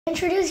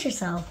Introduce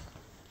yourself.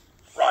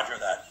 Roger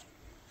that.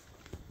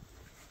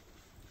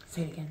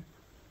 Say it again.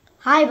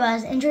 Hi,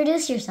 Buzz.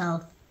 Introduce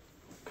yourself.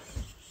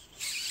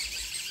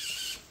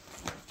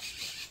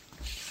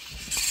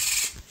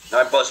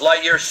 I'm Buzz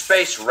Lightyear,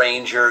 Space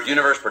Ranger,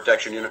 Universe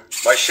Protection Unit.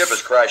 My ship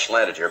has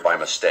crash-landed here by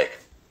mistake.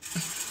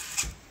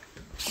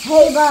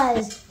 Hey,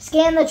 Buzz.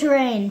 Scan the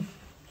terrain.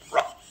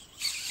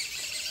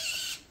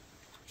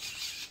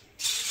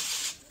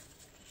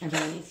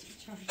 Everyone needs to be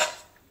charged.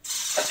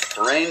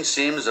 Terrain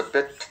seems a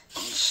bit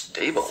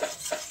unstable.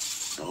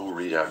 No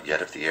readout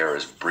yet if the air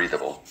is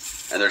breathable.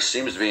 And there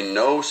seems to be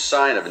no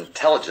sign of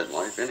intelligent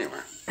life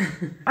anywhere.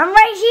 I'm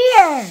right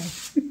here.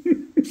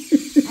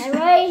 I'm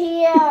right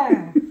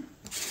here.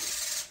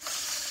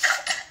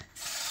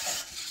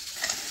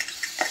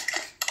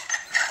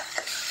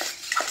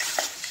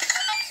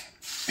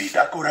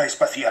 Bitácora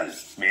espacial.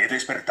 Me he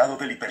despertado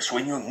del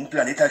hipersueño en un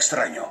planeta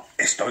extraño.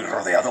 Estoy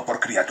rodeado por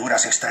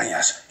criaturas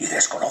extrañas y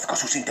desconozco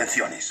sus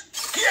intenciones.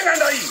 ¿Quién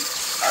anda ahí?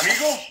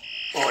 ¿Amigo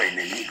o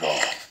enemigo?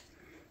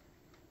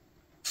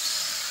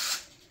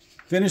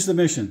 Finish the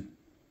mission.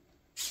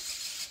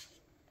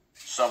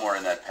 Somewhere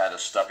in that pad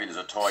of stuffing is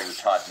a toy who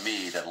taught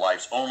me that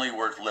life's only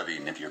worth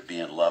living if you're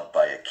being loved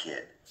by a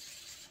kid.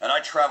 And I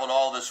traveled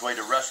all this way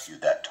to rescue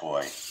that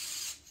toy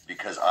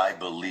because I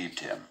believed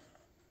him.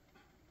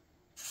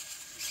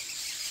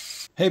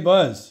 Hey,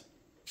 Buzz.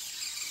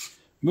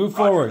 Move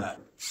forward. That.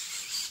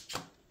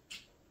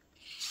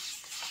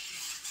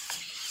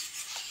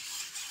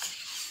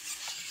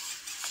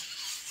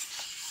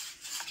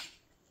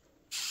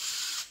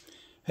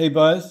 Hey,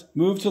 Buzz.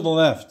 Move to the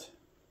left.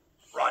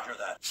 Roger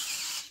that.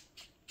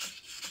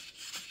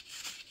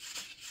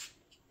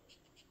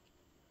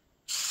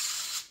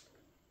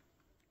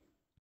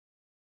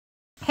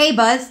 Hey,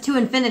 Buzz, to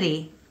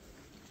infinity.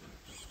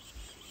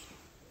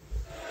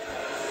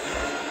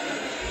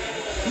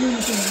 To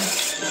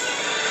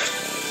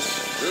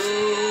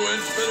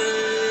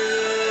infinity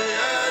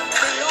and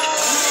beyond.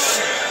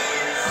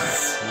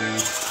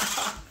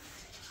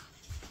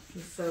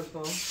 This is so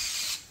cool.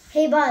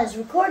 Hey, Buzz.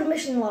 Record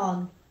mission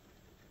log.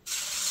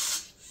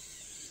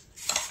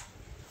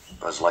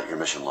 Buzz Lightyear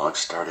mission log,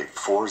 stardate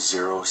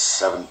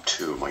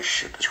 4072. My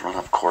ship has run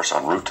off course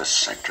en route to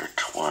Sector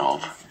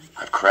 12.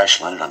 I've crash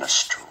landed on a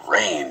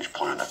strange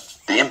planet.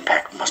 The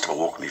impact must have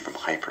awoken me from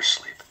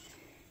hypersleep.